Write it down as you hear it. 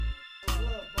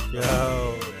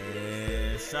Yo.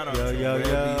 Man, shout out Yo, to yo, Wavvy.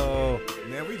 yo.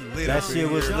 Man, we lit That up shit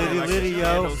in was here, litty, like litty, a yo.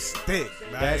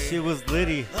 candlestick, man. That shit was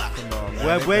litty. Come on, man.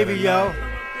 Webb They Wavy, better yo.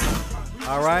 know.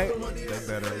 All right. They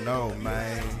better know,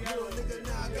 man.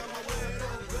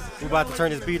 We about to turn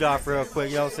this beat off real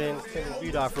quick. You know what I'm saying? Let's turn this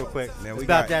beat off real quick. Man, It's we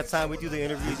about got- that time we do the We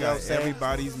interviews. You know what I'm got saying?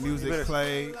 everybody's music better-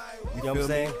 played. You know what feel I'm me?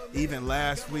 saying? Even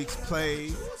last week's played.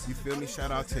 You feel me? Shout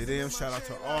out to them. Shout out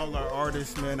to all our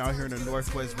artists, man, out here in the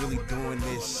Northwest really doing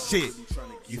this shit.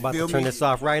 You About feel to turn me? this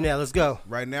off right now. Let's go.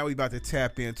 Right now, we about to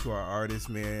tap into our artists,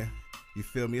 man. You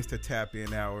feel me? It's the tap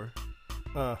in hour.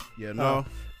 You know?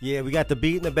 Yeah, we got the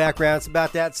beat in the background. It's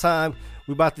about that time.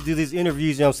 We about to do these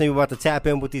interviews. You know what I'm saying? We're about to tap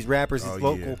in with these rappers, these Oh,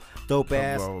 local, yeah. dope Come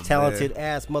ass, on, talented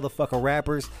ass motherfucking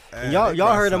rappers. And Hey, y'all they y'all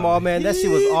brought heard them all, some man. That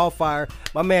shit was heat. all fire.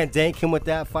 My man Dank came with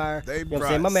that fire. They You know what I'm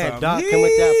saying? My brought man some Doc came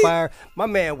with that heat. fire. My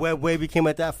man Webb Wavvy came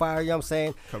with that fire. You know what I'm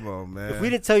saying? Come on, man. If we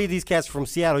didn't tell you these cats are from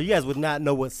Seattle, you guys would not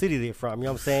know what city they're from. You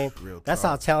know what I'm saying? Real That's talk.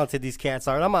 how talented these cats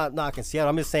are. And I'm not knocking Seattle.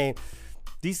 I'm just saying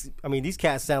these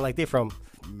cats sound like they're from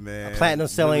Man, a platinum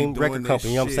selling really doing record this company,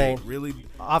 you know what I'm shit. saying? Really,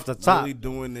 off the top. really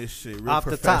doing this shit. Real Off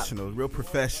the top. professionals. Real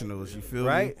professionals. You feel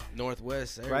Right? me?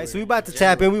 Northwest. Right, so we about to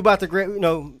tap in. We about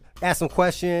to, ask some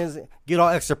questions, get all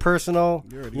extra personal.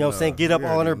 You You already know what I'm saying? know. Get up You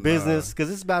all in their already business know.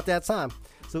 because it's about that time.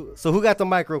 So who got the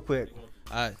mic real quick?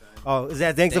 Oh, is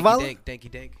that Dank Zavala?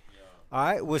 Dank. All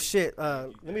right, well, shit.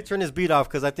 Let me turn this beat off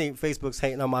because I think Facebook's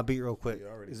hating on my beat real quick.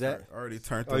 Is that? Already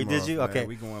turned Oh, you them did off, you? man. Okay.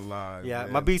 We going live. Yeah,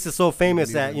 man. my beats are so famous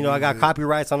need that the I got music.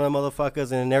 copyrights on them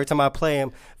motherfuckers, and every time I play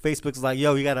them, Facebook's like,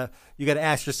 "Yo, you gotta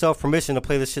ask yourself permission to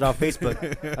play this shit on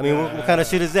Facebook." I mean, what kind of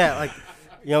shit is that? Like,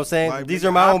 you know what I'm saying? Like, These nigga,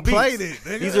 are my I own beats. played it,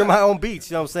 nigga. These are my own beats.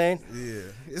 You know what I'm saying? Yeah.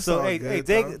 It's So all hey,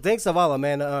 good, thanks Zavala,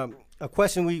 man. A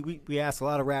question we ask a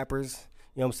lot of rappers.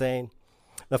 You know what I'm saying?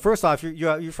 Now, first off,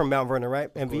 you're from Mount Vernon, right?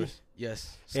 Of MV, course.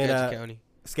 Yes. And, Skagit County.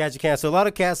 Skagit. So a lot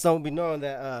of cats don't be knowing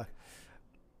that.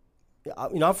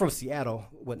 I'm from Seattle,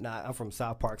 whatnot. I'm from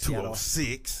South Park, Seattle.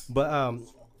 206. But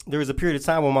there was a period of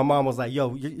time when my mom was like,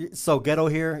 "Yo, you're so ghetto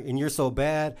here, and you're so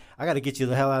bad. I got to get you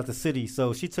the hell out of the city."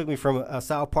 So she took me from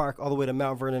South Park all the way to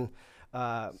Mount Vernon,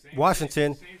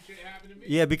 Washington. Same shit happened to me.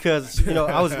 Yeah, because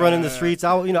I was running the streets.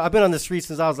 I've been on the streets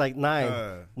since I was like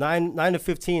 9 to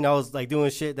 15. I was like doing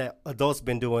shit that adults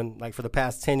been doing like for the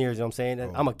past 10 years. You know what I'm saying?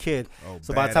 And I'm a kid,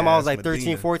 so by the time I was badass like 13,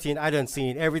 Medina. 14, I done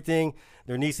seen everything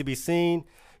there needs to be seen.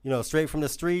 Straight from the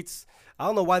streets. I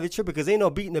don't know why they tripping because ain't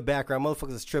no beat in the background.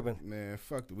 Motherfuckers is tripping. Man,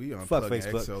 fuck, we Fuck unplugging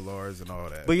Facebook. XLRs and all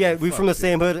that. But yeah, man. we Fuck from the this.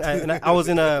 same hood. And I was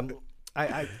in I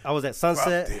was at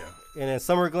Sunset Fuck them. and in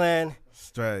Summer Glen,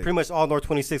 Straight. pretty much all North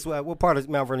 26. What part of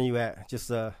Mount Vernon you at? Just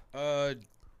I'm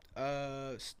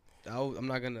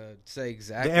not gonna say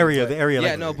exactly. the area. Yeah,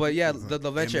 like, no, but yeah, the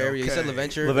LaVenture area. You said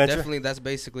LaVenture. LaVenture? Definitely, that's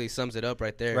basically sums it up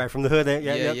right there. right from the hood. There.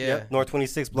 Yeah. Yeah. North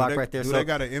 26 block right there. Do So they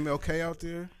got an MLK out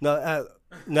there?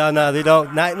 no, they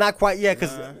don't. Not quite yet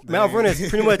because Nah, Mount dang. Vernon is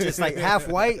pretty much it's like half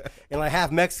white and like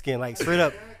half Mexican, like straight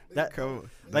up. That Come,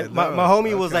 like let my know.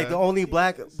 homie was like Okay. the only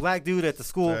black dude at the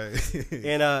school, Straight.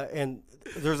 and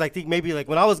there was like maybe like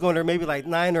when I was going there maybe like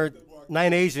nine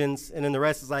Asians, and then the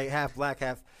rest is like half black,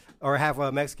 half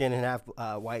Mexican and half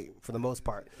white for the most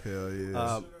part. Hell yeah.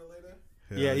 Hell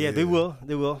Hell yeah, they will.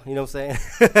 You know what I'm saying?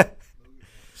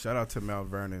 Shout out to Mount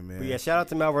Vernon, man. But yeah, shout out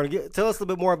to Mount Vernon. Tell us a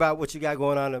little bit more about what you got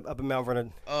going on up in Mount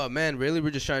Vernon. Oh man, really, we're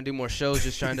just trying to do more shows,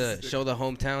 just trying to show the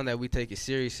hometown that we take it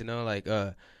serious. Like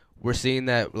we're seeing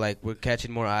that like we're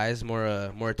catching more eyes, more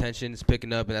attention is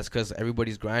picking up, and that's because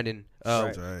everybody's grinding.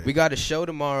 Right. We got a show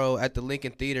tomorrow at the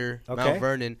Lincoln Theater, Okay. Mount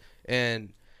Vernon,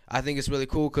 and I think it's really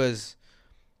cool because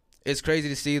it's crazy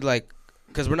to see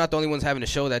because we're not the only ones having a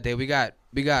show that day. We got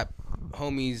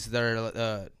homies that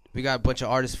are we got a bunch of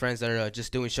artist friends that are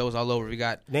just doing shows all over. We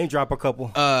got Name drop a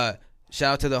couple. shout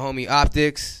out to the homie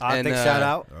Optics. Shout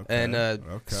out. Okay. And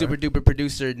Okay. super duper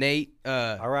producer Nate.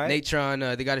 All right. Natron,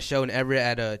 they got a show in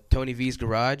Everett at Tony V's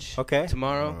Garage. Okay.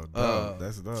 Tomorrow. Oh, dope.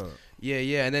 That's dope.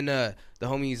 Yeah. And then the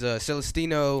homies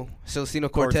Celestino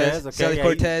Cortez. Okay, Celly yeah,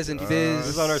 Cortez and This Fizz.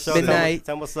 is on our show. Midnight.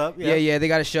 Tell 'em what's up. Yeah. They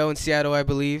got a show in Seattle, I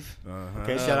believe.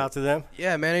 Okay, shout out to them.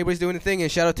 Yeah, man, everybody's doing the thing,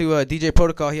 and shout out to DJ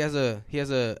Protocol. He has a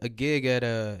gig at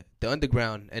the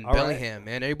Underground in All right. Bellingham,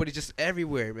 man. Everybody's just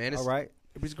everywhere, man. All right.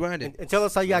 Everybody's grinding. And tell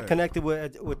us how you got Right. connected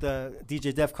with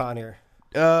DJ Defkawn here.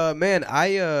 Man,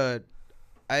 I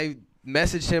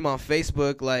messaged him on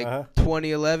Facebook like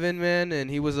 2011, man,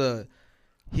 and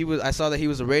I saw that he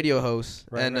was a radio host,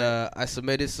 Right, and right. I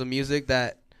submitted some music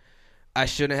that I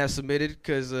shouldn't have submitted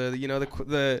because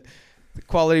the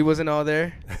quality wasn't all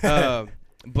there.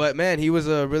 But man, he was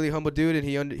a really humble dude,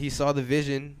 and he saw the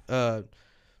vision.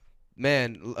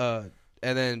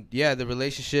 And then the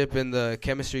relationship and the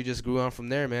chemistry just grew on from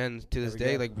there, man. To this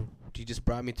day, like he just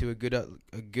brought me to a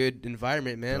good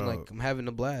environment, man. Like I'm having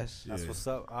a blast. That's what's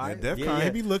up. All right. Defkawn, he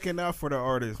be looking out for the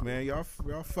artists, man. Y'all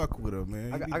fuck with him,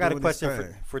 man. I got a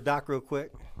question for Doc real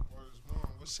quick.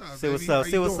 What's up, Say what's baby? up.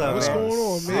 Say what's up. What's man. going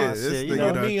on, man? Shit, You know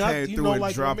what I mean? came through and Like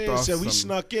my dropped man off said, we some-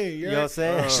 snuck in. You know what I'm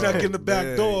saying? Snuck in the back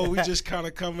man. door. We just kind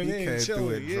of coming He in, came through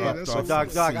chilling. and Yeah, dropped that's off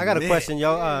what Doc, I got a question,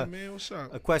 yo. Yeah, man, what's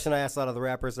up? A question I asked a lot of the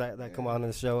rappers that come on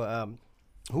the show.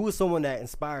 Who was someone that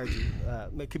inspired you?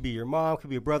 It could be your mom, could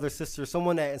be your brother, sister,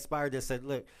 someone that inspired that said,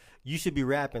 look, you should be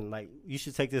rapping. Like, you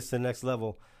should take this to the next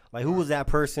level. Like, who was that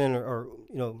person or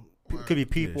you know, could be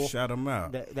people. Yeah, shout them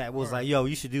out. That was like, yo,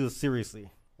 you should do this seriously.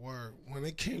 Word. When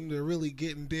it came to really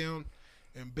getting down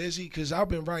and busy, because I've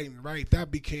been writing, right?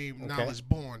 That became Knowledge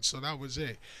Born, so that was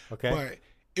it. Okay. But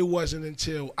it wasn't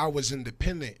until I was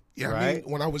independent, you know what I mean?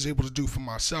 When I was able to do for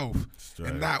myself. Straight.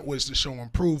 And that was the show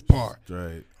improve part.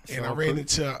 Right. And I ran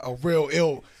into a real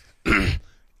ill.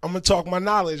 I'm gonna talk my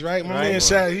knowledge, right? My man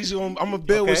said I'm gonna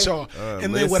build with y'all.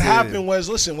 And then what happened was,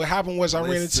 I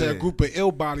ran into a group of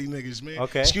ill body niggas, man.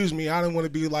 Okay. Excuse me, I didn't want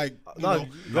to be like, you know,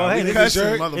 go ahead.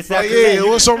 niggas, It's that yeah,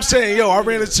 that's what I'm saying. Yo, I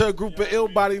ran into a group of ill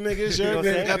body niggas, You know what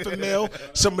I'm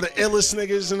FML, some of the illest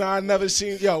niggas, and I never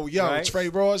seen. Yo, Right. Trey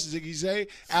Ross, Ziggy Zay,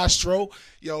 Astro,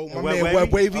 yo, my And man Webb Webb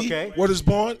Wavvy? Wavy, Okay. What is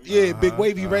born? Yeah, Big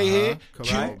Wavy right here. Come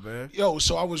Q. on, man. Yo,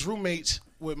 so I was roommates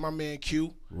with my man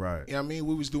Q. Right. You know what I mean?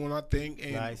 We was doing our thing,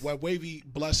 and Nice. Webb Wavy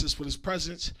blessed us with his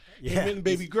presence. Yeah. Him and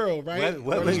baby girl, right? Webb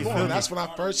What is Wavy's born. filthy. That's when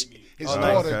I first, his Oh,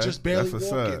 daughter nice. just barely That's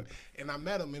what's walking. up. And I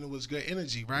met him, and it was good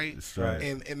energy, right? That's right.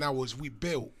 And that was, we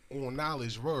built on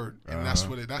knowledge word, and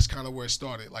that's kind of where it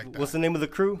started, like that. What's the name of the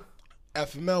crew?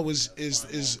 FML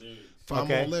is Five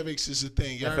Okay. More Lyrics is the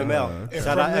thing. You heard me? FML. And Shout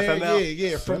from out there, FML.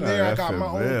 yeah. From Shout there, I out got my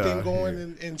own FML thing going,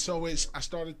 here. and so I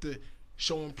started to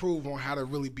show and prove on how to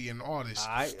really be an artist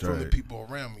All right. from the Straight. people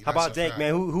around me. How That's about a Dank, fact.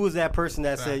 man? Who was that person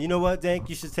that said, Fact. you know what, Dank,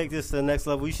 you should take this to the next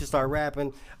level. You should start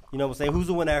rapping. You know what I'm saying? Who's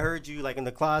the one that heard you, like, in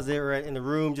the closet or in the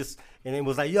room, and it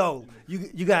was like, yo,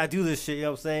 you got to do this shit. You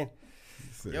know what I'm saying?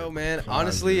 Yo, man,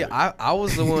 honestly, I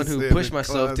was the one who said pushed the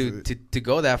myself closet. to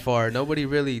go that far. Nobody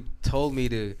really told me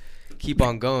to keep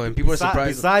on going. People are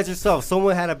surprised. Besides yourself,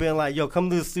 someone had to been like, yo,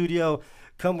 come to the studio,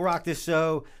 come rock this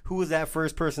show. Who was that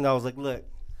first person that was like, look,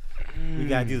 you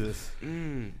got to do this?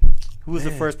 Who was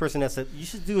the first person that said, you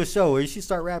should do a show or you should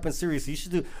start rapping seriously? You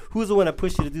should do. Who was the one that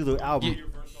pushed you to do the album?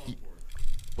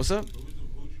 What's up?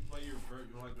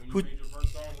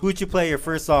 Who'd you play your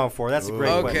first song for? That's a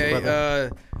great question, brother.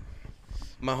 Okay,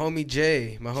 my homie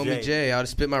Jay. I would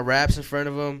spit my raps in front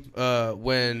of him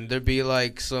when there'd be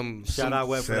like some Shout out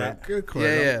Webb for that. Good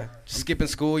question. yeah, skipping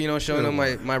school, you know, showing them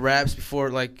my raps before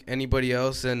like anybody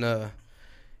else, and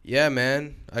yeah,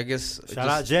 man, I guess Shout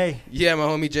out Jay. Yeah, my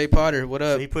homie Jay Potter. What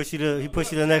So up? he pushed you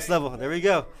to the next level. There we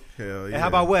go. Hell yeah. And how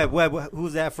about Webb? Webb,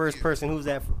 who's that first person? Who's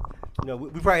that? You know,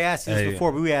 we probably asked you this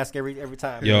before, but we ask every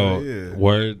time. Yo, Yeah.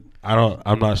 word.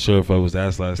 I'm not sure if I was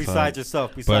asked last time. Besides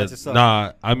yourself.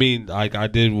 Nah, I mean, like I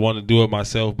did want to do it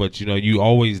myself, but you know, you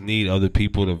always need other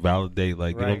people to validate,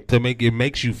 like you know, Right. to make it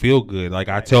makes you feel good. Like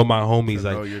I tell my homies,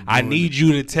 know like you're I doing need it.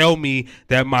 you to tell me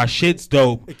that my shit's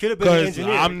dope It could have been an because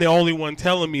engineer. I'm the only one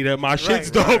telling me that my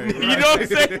shit's Right, dope. right, You know what I'm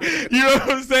saying? You know what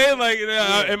I'm saying? Like,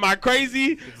 am I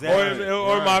crazy Exactly.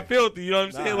 or am I Right. filthy? You know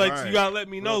what I'm saying? Like, right. so you gotta let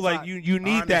me know. Real Like, talk. you need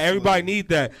that. Honestly. Everybody need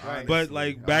that. Honestly. But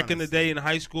like back in the Honestly. day in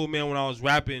high school, man, when I was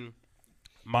rapping.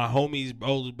 My homie's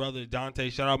older brother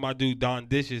Dante, shout out my dude Don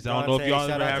Dishes. I don't know if y'all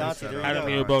Dante, ever shout out had Dante, there had we him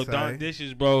go. here, bro. Dante. Don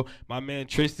Dishes, bro. My man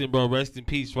Tristan, bro. Rest in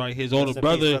peace, right? His older in peace,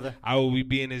 brother, brother. I would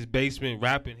be in his basement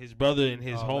rapping. His brother and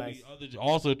his Oh, homie, nice.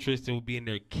 also Tristan, would be in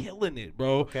there killing it,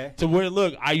 bro. Okay. To where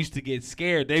look, I used to get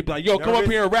scared. They'd be like, "Yo, come up Nervous?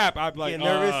 here and rap." I'd be like, Get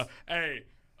nervous? "Hey."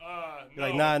 You're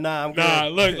like, no. nah, I'm good. Nah,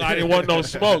 look, I didn't want no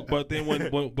smoke. But then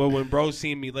when bro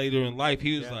seen me later in life,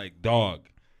 he was like, "Dog."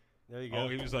 There you go. Oh,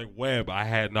 he was like, Webb,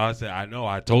 I said, I know,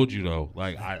 I told you though.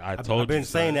 Like, I told you. I've been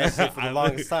saying son. that shit for the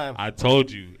longest time. I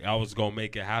told you I was going to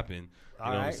make it happen. You know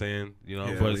what I'm right. saying? You know,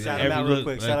 Yeah, but yeah. Shout him out real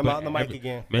quick. Shout him out on the mic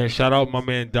again. Man, shout out my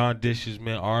man Don Dishes,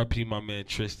 man. RP my man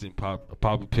Tristan,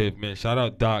 Papa Piff, man. Shout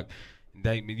out Doc.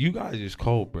 Dank, man, you guys is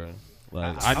cold, bro.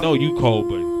 Like, I know you cold,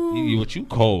 but you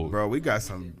cold. Bro, we got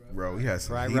some. Bro, we had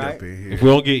some Right, heat right. up in here. If we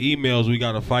don't get emails, we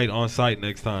got to fight on site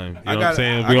next time. You know what I'm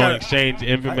saying? We don't exchange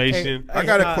information. I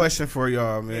got a question for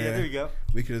y'all, man. Yeah, there you go.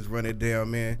 We could just run it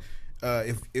down, man.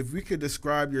 If we could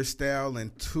describe your style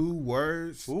in 2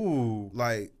 words, Ooh.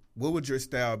 like what would your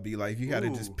style be? Like if you had to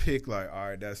Ooh. just pick, like, all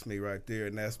right, that's me right there,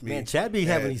 and that's me. Man, Chad be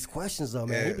having And- these questions though,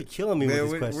 man. and- He be killing me man, with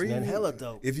these where questions, you- man. Hella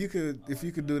dope. If you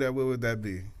could do that, what would that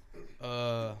be?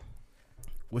 Uh,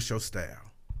 What's your style?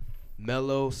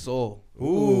 Mellow Soul.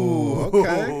 Ooh,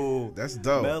 okay. That's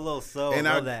dope. Mellow Soul. And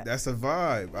that. That's a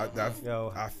vibe.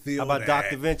 I feel How about that.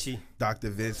 Davinci?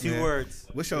 Davinci. 2 words.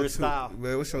 What's your style?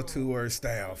 What's your 2-word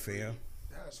style, fam?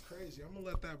 That's crazy. I'm gonna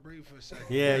let that breathe for a second.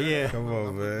 Yeah. Come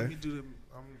on, man. Let me do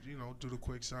the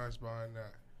quick science behind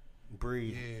that.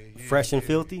 Breathe. Yeah. Fresh and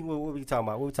filthy. What we talking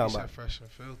about? Fresh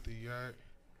and filthy. Yeah.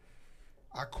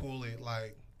 I call it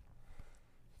like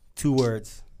 2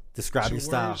 words. Describe your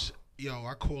style. Yo,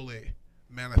 I call it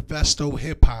manifesto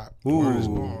hip hop.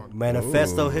 Ooh,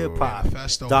 manifesto hip hop.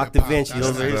 Doc hip-hop. Davinci.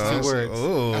 Those are his 2 words.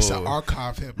 Ooh. That's an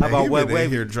archive hip How hop. about Webb Wavvy?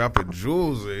 Here dropping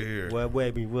jewels in here. Webb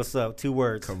Wavvy. What's up? 2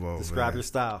 words. Come on, Describe man. your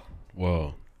style.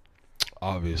 Well,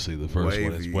 obviously the first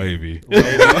one is Wavy.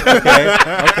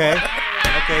 Okay.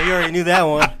 You already knew that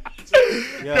one.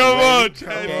 Yo, Come on,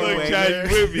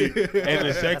 Chad with me. And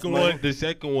the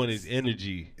second one is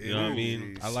energy. You know what I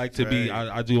mean? I like to be.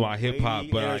 I do my hip hop,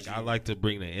 but I like to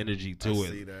bring the energy to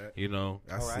it. See that. You know.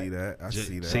 I see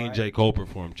that. Seeing J. Cole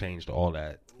perform changed all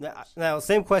that. Now,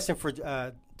 same question for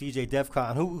DJ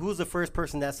Defkawn. Who's the first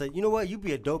person that said, you know what, you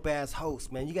be a dope ass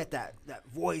host, man. You got that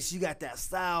voice, you got that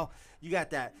style, you got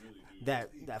that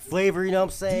flavor. You know what I'm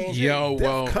saying? Yo,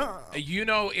 well, you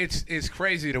know, it's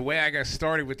crazy the way I got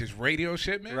started with this radio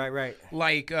shit, man. Right.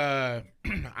 Like, I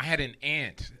had an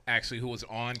aunt actually who was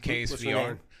on What's her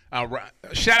KSVR. name?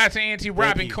 Shout out to Auntie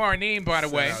Robin Carnine, by the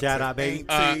way. Shout out, baby.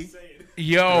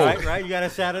 Yo, right. You gotta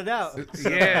shout it out.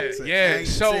 Yeah.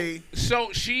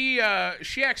 So she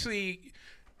actually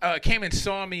came and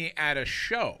saw me at a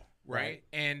show, right?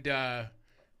 And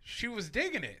she was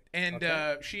digging it, and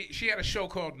she had a show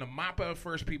called Namapa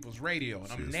First People's Radio,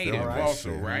 and I'm native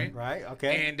also, right? Right.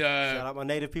 Okay. And shout out my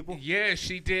native people. Yeah,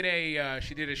 she did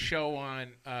a show on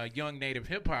young native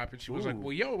hip hop, and she was like,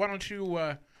 "Well, yo, why don't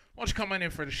you come on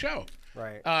in for the show?"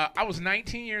 Right. I was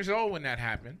 19 years old when that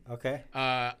happened. Okay.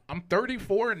 I'm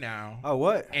 34 now. Oh,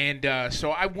 what? And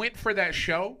so I went for that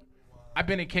show. I've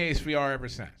been in KSVR ever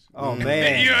since. Oh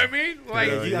man. You know what I mean?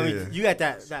 Like, I mean, you got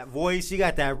that voice. You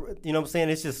got that. You know what I'm saying?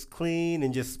 It's just clean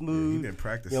and just smooth. You've been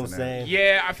practicing. You know what I'm saying?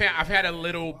 Yeah, I've had a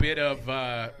little bit of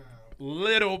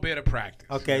practice.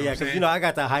 Okay, yeah, because I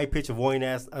got that high pitch annoying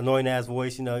ass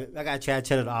voice. You know, I got Chad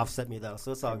Cheddar to offset me though,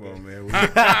 so it's all good. Come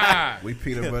on, man. We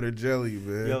peanut butter jelly, man.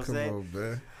 You know what I'm Come saying? on,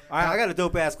 man. All right, I got a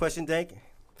dope ass question, Dank.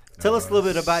 Tell us a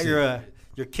little bit about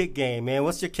your kick game, man.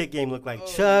 What's your kick game look like?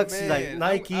 Chucks, you like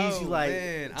Nikes, you like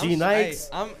G Nikes.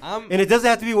 And it doesn't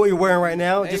have to be what you're wearing right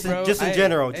now. Hey, just bro, in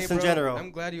general. Hey, in general. I'm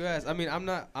glad you asked. I mean,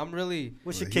 I'm really.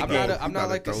 What's your kick game? I'm not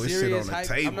like a serious hype.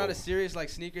 I'm not a serious like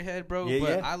sneakerhead, bro.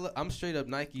 Yeah, but I'm straight up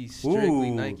Nike, strictly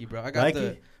Nike, bro. I got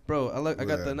Nike? I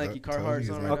got the Nike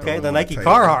Carhartts on. Okay, the Nike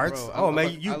Carhartts. Bro, Oh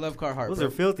man, I love Carhartt. Those are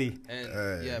filthy.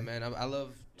 And yeah, man, I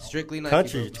love strictly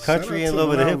Nike. Country, and a little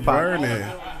bit of hip hop.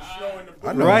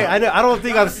 Right, I don't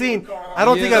think I've seen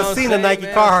the Nike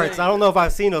Carhartts. I don't know if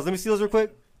I've seen those. Let me see those real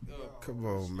quick. Come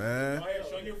on, man.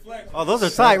 Oh, those are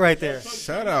tight right there.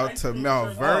 Shout out to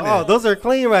Mount Vernon. Oh, those are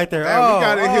clean right there. Hey, we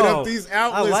gotta hit up these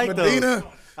outlets, Medina.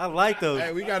 I like those.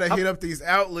 Hey, we gotta hit up these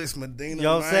outlets, Medina. You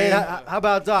know what I'm saying? How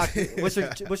about Doc? What's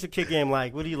your kick game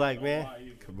like? What do you like, man?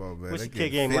 Come on, man. What's your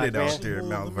kick game like, man? Out there,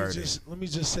 Mount Vernon. Let me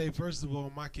just say, first of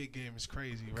all, my kick game is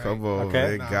crazy, right? Come on,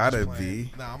 okay. It gotta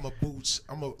be. Nah, I'm a boots.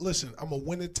 I'm a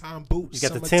wintertime boots. You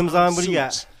got the Timbs on? What do you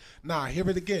got? Nah, hear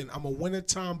it again. I'm a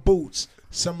wintertime boots,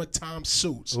 summertime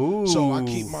suits. Ooh. So I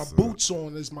keep my boots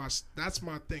on that's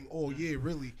my thing all year,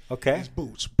 really. Okay. These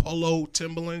boots. Polo,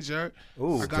 Timberlands, yeah.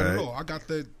 Ooh, I got it all.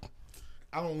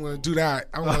 I don't want to do that.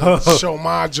 I want to show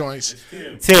my joints.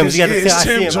 Tim's, you got the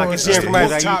Tim's I can see him from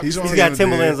right. He's got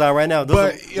Timberlands on right now.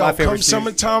 Those but yo, come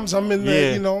summertimes, I'm in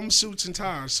the I'm suits and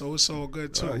ties, so it's all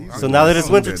good too. So now that it's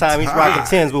wintertime, he's rocking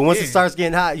Timbs. But once it starts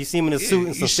getting hot, you see him in a suit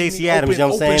and some Stacey Adams. You know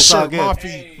what I'm saying? It's all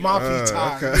good. Mafia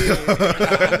tie.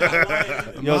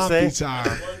 You know what I'm saying?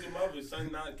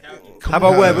 How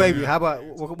about Webb, baby? How about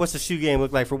what's the shoe game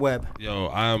look like for Webb? Yo,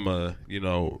 I'm a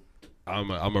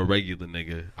regular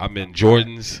nigga. I'm in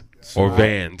Jordans or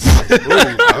Vans.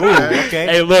 Okay.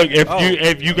 Hey, look, if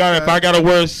I gotta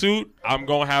wear a suit, I'm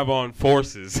gonna have on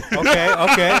Forces.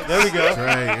 Okay. There we go.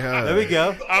 There we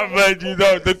go. I'm like,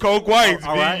 the Coke Whites.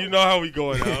 All right. You know how we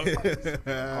going out. All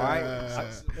right.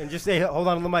 And just say, hold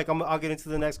on to the mic. I'll get into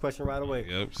the next question right away.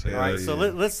 Yep. All right. So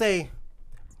let's say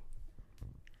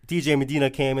DJ Medina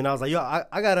came and I was like, yo,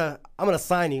 I'm gonna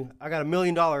sign you. I got $1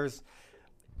 million.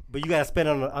 But you got to spend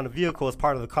it on a vehicle as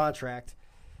part of the contract.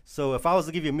 So if I was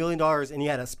to give you $1 million and you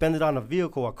had to spend it on a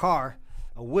vehicle, a car,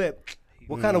 a whip,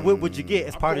 What kind of whip would you get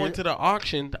as part of going to the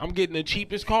auction? I'm getting the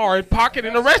cheapest car and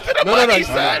pocketing the rest of the No. money,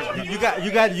 son. You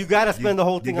got to spend the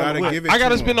whole thing on the whip. I got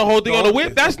to spend the whole thing on the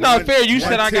whip. That's not fair. You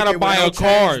said I got to buy a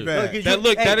car. That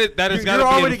has got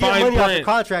to be in fine money off the print.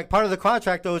 contract. Part of the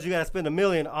contract though is you got to spend $1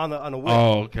 million on a whip.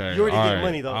 Oh, okay. You already get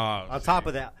money though on top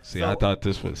of that. See, I thought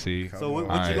this was So what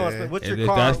you gonna spend? What's your if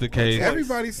car? that's the case,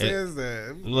 everybody says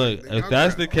that. Look, if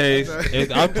that's the case,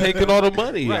 I'm taking all the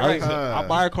money. Right. I'll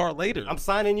buy a car later. I'm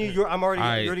signing you. You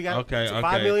already got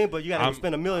 $5 million, but you got to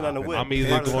spend $1 million on the whip. I'm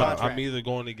either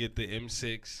going to get the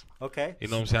M6. Okay. You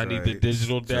know what I'm saying? I need the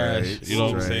digital dash. You know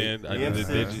what I'm saying? I need the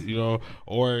digital. You know,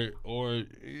 or.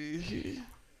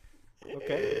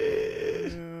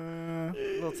 Okay.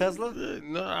 Little Tesla?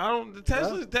 No, I don't. The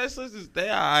Teslas is they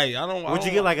alright. I don't. Would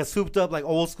you get like a souped up like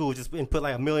old school, just and put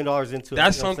like $1 million into it?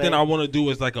 That's something I want to do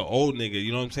as like an old nigga.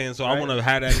 You know what I'm saying? So I want to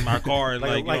have that in my car and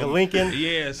like a Lincoln.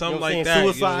 Yeah, something like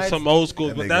that. Some old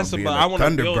school. But that's about. I want to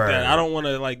build that. I don't want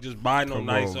to like just buy no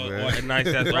nice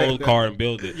ass old car and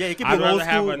build it. Yeah, it could be I'd rather old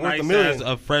have school a nice ass,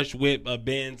 a fresh whip, a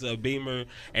Benz, a Beamer,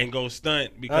 and go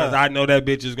stunt because I know that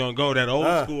bitch is gonna go. That old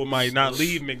school might not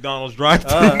leave McDonald's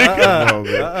drive-thru.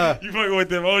 You fucking with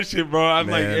them old shit, bro. I'm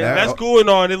like, that's cool and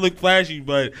all, and it look flashy,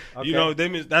 but you know,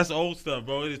 that's old stuff,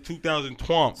 bro. It is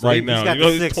 2020 right now. You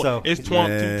know, it's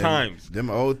 20 2 times. Them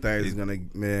old things is gonna,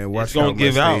 man, watch how much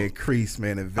they increase,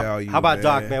 man, in value. How about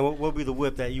Doc, man? What would be the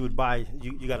whip that you would buy?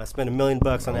 You got to spend $1 million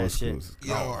on that shit.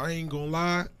 Yo, I ain't gonna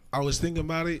lie. I was thinking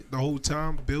about it the whole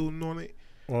time, building on it,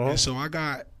 and so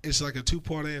it's like a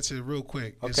 2-part answer, real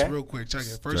quick. Okay. It's real quick. Check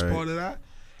it. First part of that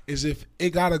is if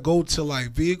it gotta go to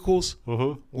like vehicles,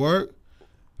 work.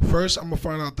 First, I'm gonna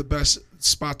find out the best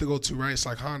spot to go to. Right, it's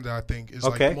like Honda. I think is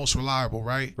like the most reliable.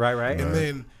 Right. And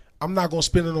then I'm not gonna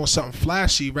spend it on something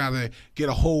flashy. Rather get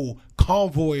a whole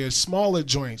convoy of smaller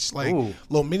joints, like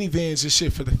little minivans and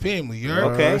shit for the family. You heard?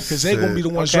 Okay. Because they gonna be the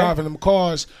ones driving them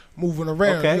cars, moving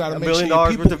around. Okay. You gotta make $1 sure million your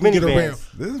people can get around.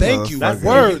 Thank you. That's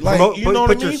word. Like you know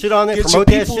what I mean? Put your shit on it. Get Promote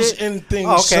your that peoples shit. and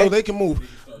things so they can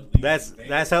move. That's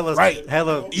hella right.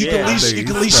 Hella. You can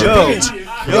lease your business.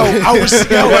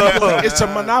 It's a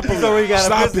monopoly.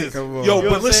 Stop it. Yo,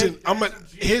 but listen,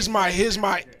 here's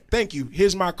my thank you.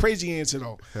 Here's my crazy answer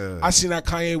though. I seen that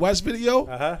Kanye West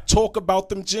video. Talk about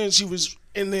them gins he was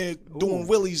in there doing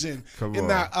willies in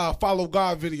that Follow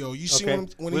God video. You see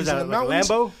when he's in the mountains?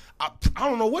 Lambo? I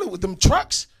don't know what it with them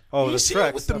trucks. Oh, you the see trucks.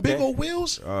 it with them big old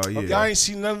wheels? Oh, yeah. Y'all ain't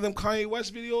seen none of them Kanye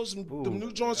West videos and them new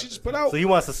joints he just put out? So he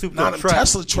wants a souped up truck.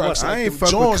 Tesla trucks. I ain't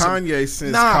fuck with Kanye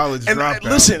since college dropout.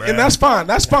 Listen, and that's fine.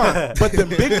 But them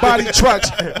big body trucks,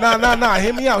 nah.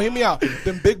 Hear me out.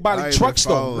 Them big body trucks,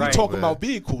 though. We talking about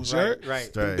vehicles, right?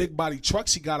 Them big body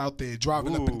trucks he got out there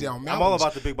driving up and down mountains. I'm all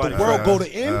about the big body trucks. The world go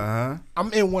to end,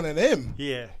 I'm in one of them.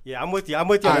 Yeah, I'm with you. I'm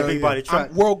with you on the big body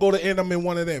truck. World go to end, I'm in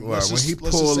one of them. When he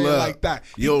pulled up like that,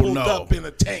 he pulled up in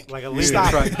a tank. Like a Lincoln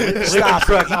truck.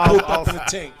 Stop. He pulled up in a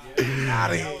tank. Out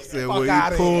of here. Said, when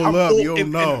you pull up, you'll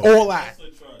know. All that.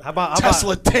 How about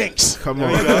Tesla tanks? Come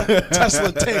on.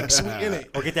 Tesla tanks. We in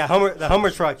it. Or get that Hummer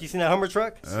truck. You seen that Hummer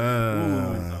truck?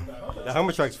 The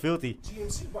Hummer truck's filthy.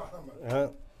 I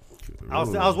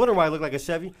was wondering why it looked like a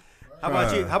Chevy. How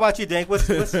about you, Dank? What's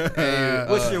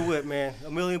your whip, man?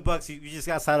 $1 million. You just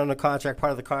got signed on a contract.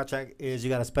 Part of the contract is you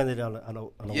got to spend it on a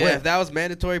whip. Yeah, if that was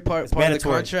mandatory part of the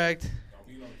contract.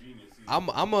 I'm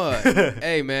a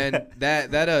hey man,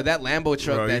 that Lambo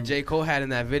truck that J. Cole had in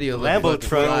that video. Lambo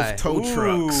truck, tow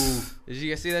trucks. Did you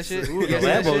guys see that shit? Ooh, the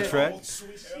Lambo truck.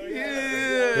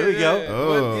 Yeah. There we go.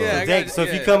 Oh. Yeah, Dank, so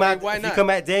if you come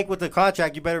at Dank with the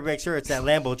contract, you better make sure it's that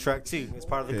Lambo truck too. It's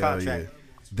part of the contract. Yeah.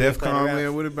 Defkawn,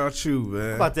 man, what about you,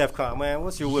 man? What about Defkawn, man?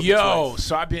 What's your whip?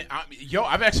 So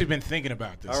I've actually been thinking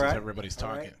about this as everybody's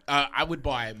talking. Right. I would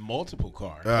buy multiple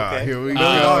cars. Okay. Here we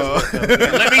go.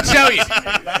 Let me tell you.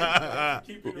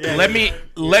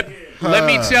 Let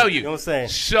me tell you. You know what I'm saying?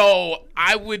 So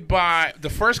I would buy the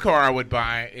first car I would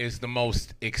buy is the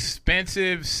most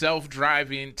expensive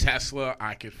self-driving Tesla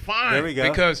I could find. There we go.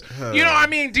 Because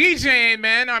DJing,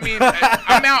 man.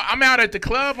 I'm out at the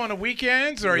club on the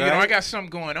weekends, or I got something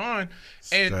going on.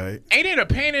 And ain't it a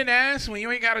pain in the ass when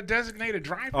you ain't got a designated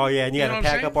driver? Oh, yeah, and you got to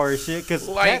pack up all your shit. Because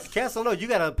cats don't know. You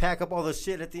got to pack up all the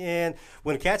shit at the end.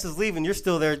 When Cats is leaving, you're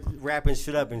still there wrapping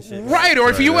shit up and shit. Right,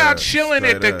 or if you out chilling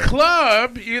at the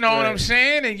club, you know what I'm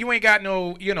saying, and you ain't got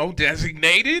no,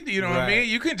 designated, you know what I mean?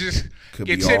 You can just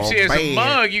get tipsy as a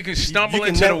mug. You can stumble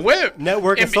into the whip.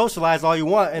 Network and socialize all you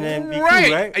want and then be cool,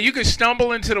 right? You can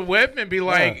stumble into the whip and be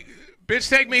like, bitch,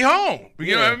 take me home.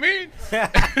 You know what I mean?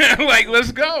 Like,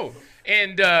 let's go.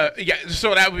 And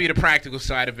so that would be the practical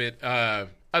side of it.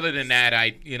 Other than that,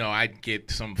 I'd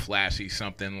get some flashy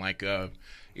something like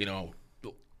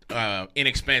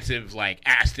inexpensive like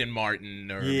Aston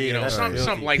Martin or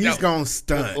something like that. He's gonna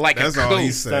stunt. Like that's a all coupe.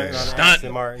 he's saying.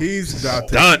 He's about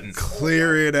Stunting. to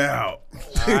clear it out.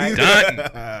 All right. Done.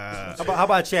 How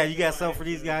about Chad? You got something for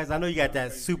these guys? I know you got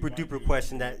that super duper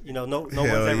question that no one's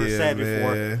ever said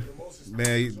before.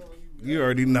 Man, you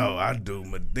already know I do.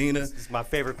 Medina. It's my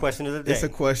favorite question of the day. It's a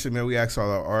question, man. We ask all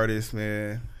our artists,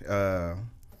 man.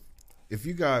 If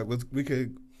you got, we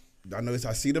could. I know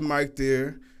I see the mic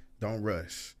there. Don't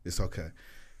rush. It's okay.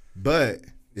 But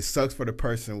it sucks for the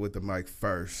person with the mic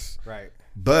first. Right.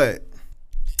 But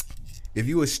if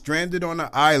you were stranded on an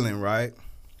island, right,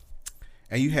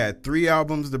 and you had 3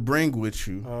 albums to bring with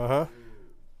you,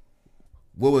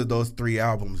 what would those 3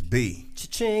 albums be?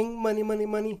 Cha-ching, money, money,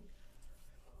 money.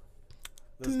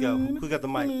 Let's go. Who got the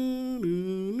mic?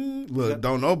 Look,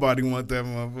 don't nobody want that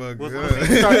motherfucker.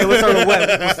 We'll start with Webb.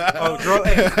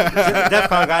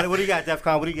 Defkawn got it. What do you got,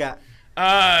 Defkawn? What do you got?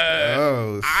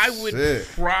 I would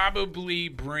probably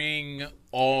bring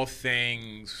all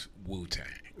things Wu-Tang.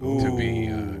 To be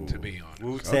honest,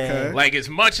 Wu-Tang. Okay. Like as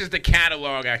much as the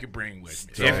catalog I could bring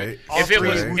with me. If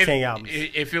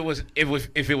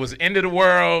it was end of the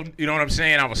world, you know what I'm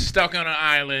saying? I was stuck on an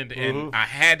island and I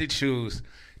had to choose.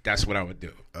 That's what I would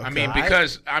do.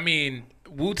 Okay.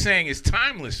 Wu-Tang is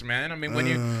timeless, man. I mean, when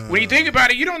you think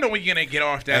about it, you don't know when you're gonna get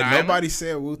off that island. Nobody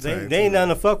said Wu-Tang. They ain't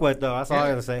nothing to fuck with though. That's all I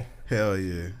gotta say. Hell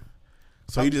yeah.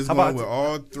 So you just going with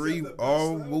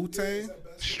all Wu-Tang?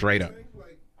 Straight up.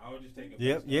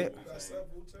 Yep.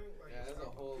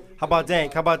 How about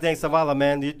Dank? How about Dank Zavala,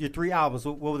 man? Your 3 albums.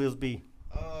 What would those be?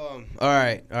 All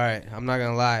right. I'm not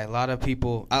gonna lie. A lot of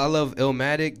people. I love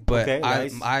Illmatic, but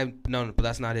but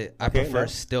that's not it. I prefer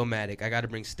Stillmatic. I got to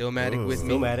bring Stillmatic with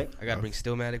me. I got to bring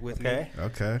Stillmatic with me.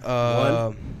 Okay.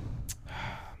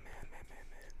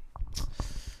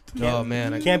 Oh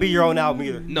man, Can't be your own album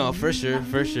either. No, for sure.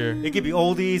 It could be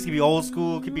oldies, it could be old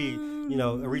school, it could be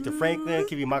Aretha Franklin, it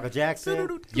could be Michael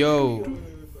Jackson. Yo.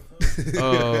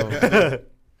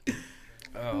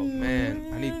 Oh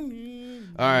man, I need.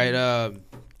 All right,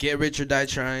 Get Rich or Die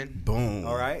Trying. Boom.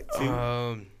 All right.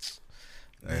 2.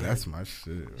 Hey, that's my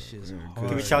shit. Could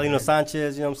be Chalino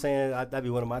Sanchez, you know what I'm saying? That'd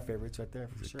be one of my favorites right there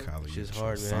for sure. Shit's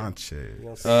hard, man. Sanchez. You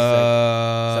know what I'm saying?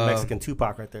 It's a Mexican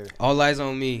Tupac right there. All Eyes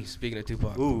on Me, speaking of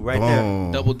Tupac. Ooh, right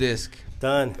there. Double disc.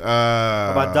 Done.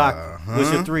 How about Doc?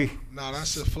 What's your 3? No,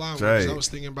 that's a fly one. I was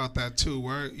thinking about that too.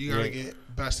 Where you gotta get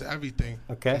best of everything.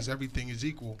 Okay. Because everything is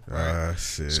equal. Right.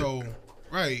 Shit. So,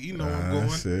 right, you know where I'm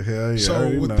going. Shit, hell yeah, so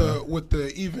with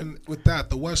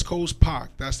the West Coast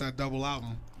Pac, that's that double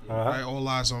album. Right, All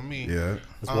Eyes on Me. Yeah.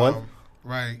 That's 1.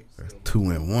 Right. That's 2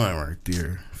 and 1 right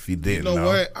there. If you didn't know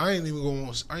what? I ain't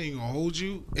gonna hold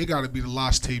you. It gotta be the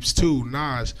Lost Tapes too,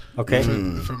 Nas. Okay.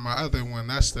 For my other one,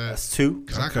 that's 2.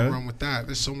 Because I can run with that.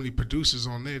 There's so many producers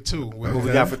on there too. What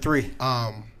we got for 3?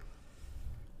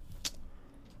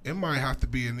 It might have to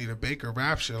be Anita Baker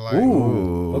Rapture. Like,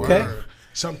 ooh, okay.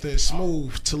 Something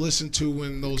smooth to listen to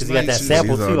when those nights. You got that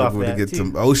sample too off that. To get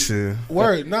some ocean.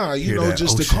 Word,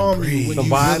 just to calm you when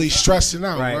you really stressing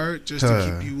out. Right. Word, just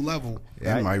to keep you level.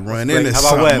 It might run into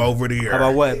something Webb? Over there. How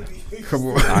about Webb? Come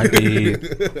on.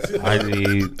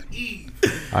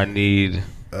 I need.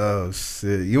 Oh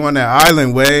shit! You on that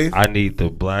island, Wave? I need the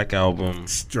Black Album.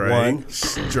 Straight.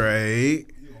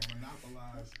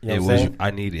 You know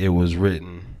It was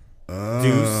written.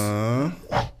 Deuce.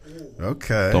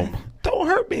 Okay. Don't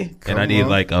hurt me. And I need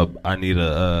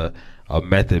a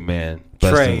Method Man.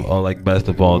 Best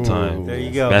of all time. There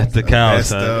you go. That's the cow,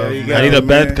 son. There you go. I need a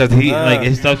best because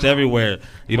his stuff's everywhere.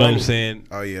 You know what I'm saying?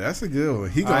 Oh yeah, that's a good one.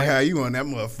 He gonna have you on that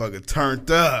motherfucker turned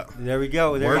up. There we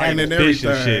go. Working and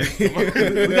everything.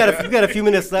 we got a few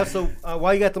minutes left, so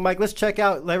while you got the mic, let's check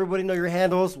out. Let everybody know your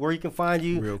handles, where you can find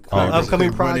you,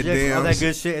 upcoming projects, all that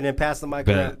good shit, and then pass the mic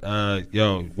around.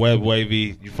 Webb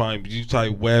Wavy. You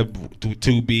type Webb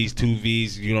 2 B's 2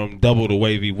 V's. Double the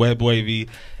Wavy. Webb Wavy.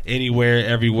 Anywhere,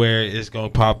 everywhere, it's gonna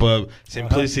pop up.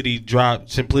 Simplicity drop.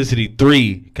 Simplicity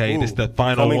 3. Okay, this is the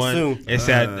final one. Soon. It's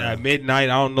at midnight.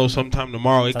 I don't know, sometime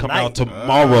tomorrow. It come out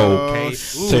tomorrow. Okay,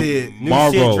 tomorrow.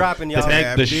 New shit dropping, y'all.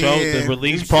 The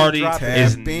release party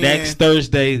is next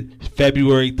Thursday,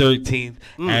 February 13th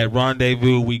at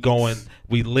Rendezvous. We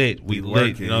lit. You know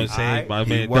what I'm saying? My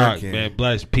man Doc, man,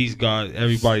 bless, peace, God,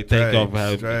 everybody. Thank y'all for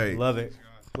having me. Love it.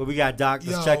 What we got, Doc?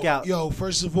 Let's check out.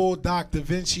 First of all, Doc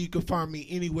Davinci. You can find me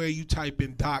anywhere you type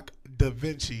in Doc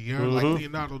Davinci. You know, like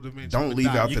Leonardo da Vinci. Don't leave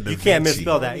out the Da Vinci. You can't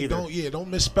misspell that either. Don't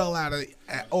misspell out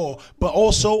at all. But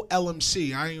also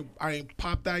LMC. I ain't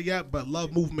popped that yet, but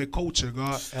love movement culture,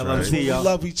 God. LMC, we y'all.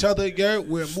 love each other, Garrett.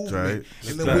 We're a movement,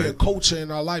 and then we're a culture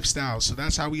in our lifestyle. So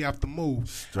that's how we have to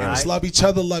move. And it's love each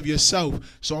other, love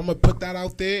yourself. So I'm gonna put that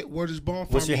out there. Word is born.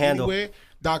 What's your handle? Anywhere.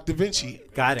 Doc Davinci.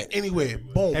 Got it. Anywhere.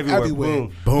 Boom. Everywhere.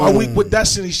 Boom. My week with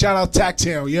Destiny. Shout out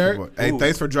Tacktown. You heard? Hey,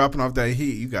 thanks for dropping off that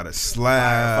heat. You got a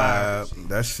slab.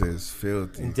 That shit's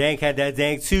filthy. And Dank had that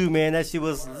Dank too, man. That shit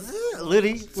was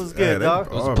litty. Was good,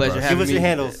 dog. It was a pleasure having me. Give us your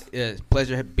handles. Yeah, it's a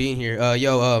pleasure being here.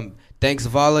 Thanks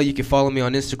Zavala. You can follow me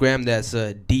on Instagram. That's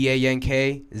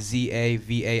DankZavala.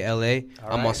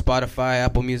 I'm on Spotify,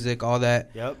 Apple Music, all that.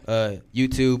 Yep.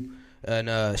 YouTube.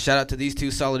 And shout out to these two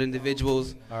solid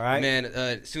individuals. All right,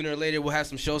 man. Sooner or later we'll have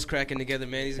some shows cracking together,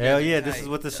 man. These Hell guys yeah, this is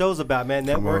what the show's about, man.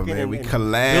 Networking man. and We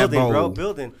collabo. building, bro.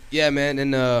 Building. Yeah, man.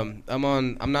 And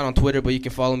I'm not on Twitter, but you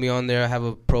can follow me on there. I have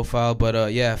a profile,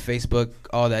 but yeah, Facebook,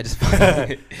 all that. Just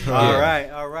All right.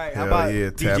 How about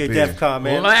DJ Defkawn,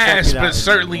 man? Last but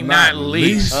certainly not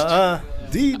least.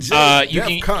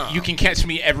 DJ you can catch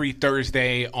me every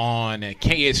Thursday on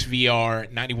KSVR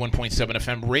 91.7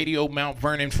 FM Radio Mount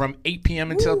Vernon from 8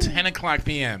 p.m. until 10 o'clock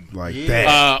p.m. Like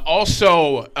that.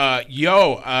 Also,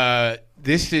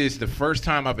 this is the first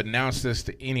time I've announced this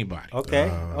to anybody.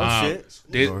 Okay. Shit.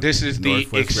 This is the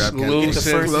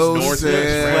exclusive What Northwest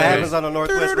Rap happens on the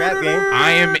Northwest Rap Game?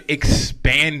 I am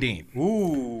expanding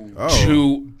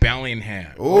to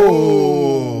Bellingham.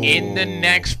 In the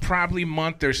next probably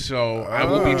month or so, I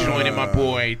will be joining my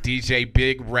boy DJ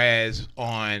Big Rez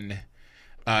on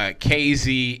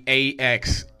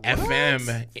KZAX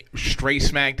FM, straight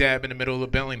smack dab in the middle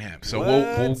of Bellingham. So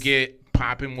we'll get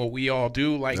popping what we all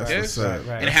do this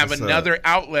and have another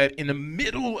outlet in the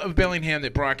middle of Bellingham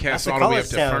that broadcasts all the way up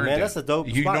to Ferndale. Man. That's a dope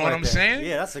spot. You know what I'm saying?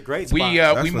 Yeah, that's a great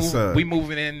spot. We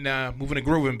moving and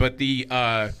grooving. But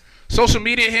the social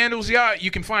media handles, you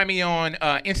can find me on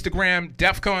Instagram,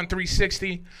 Defkawn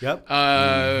 360. Yep.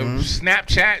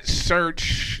 Snapchat,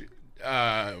 search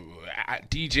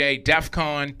DJ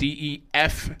Defkawn,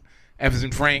 DEF. F as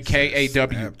in Frank,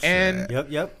 KAWN.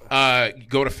 Yep.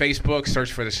 Go to Facebook,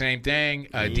 search for the same thing,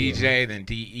 DJ, then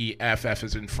DEF, F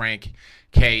as in Frank,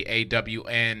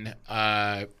 KAWN.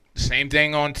 Same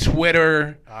thing on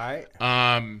Twitter. All right.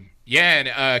 And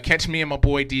catch me and my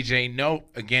boy DJ Note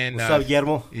again. What's up,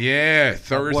 Guillermo? Yeah,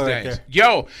 Thursdays.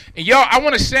 Yo, I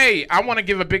want to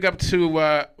give a big up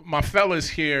to my fellas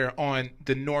here on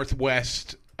the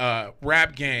Northwest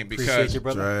rap game, because you,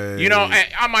 brother.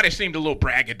 I might have seemed a little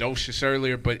braggadocious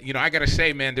earlier, but I gotta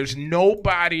say, man, there's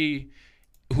nobody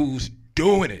who's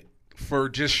doing it for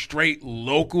just straight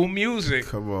local music.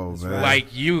 Come on, man.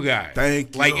 Like you guys.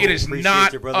 Thank you. Like it is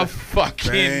not a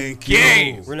fucking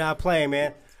game. We're not playing,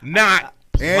 man. Not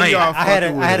playing. I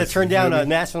had to turn down a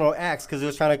national acts because it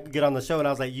was trying to get on the show, and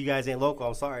I was like, "You guys ain't local.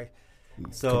 I'm sorry."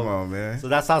 So come on, man. So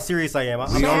that's how serious I am.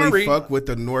 We only fuck with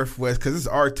the Northwest because it's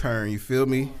our turn. You feel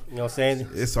me? You know what I'm saying?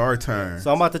 It's our turn.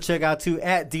 So I'm about to check out too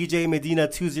at DJ Medina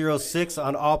 206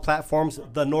 on all platforms,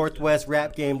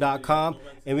 thenorthwestrapgame.com,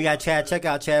 and we got Chad. Check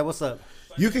out Chad. What's up?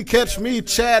 You can catch me,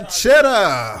 Chad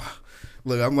Cheddar.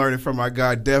 Look, I'm learning from my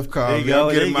guy Defkawn. I'm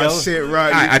getting my shit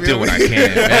right. I do what I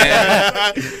can,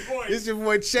 man. It's your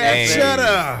boy Chad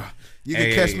Cheddar. You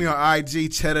can catch me on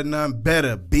IG, Cheddar None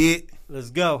Better, bitch. Let's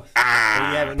go. There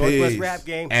you have it. Northwest Rap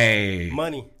Game. Hey.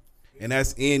 Money. And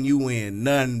that's N-U-N.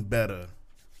 None better.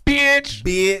 Bitch.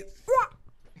 Bitch.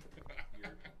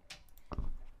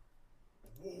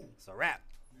 It's a rap.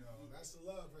 That's the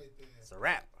love right there. It's a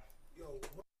rap.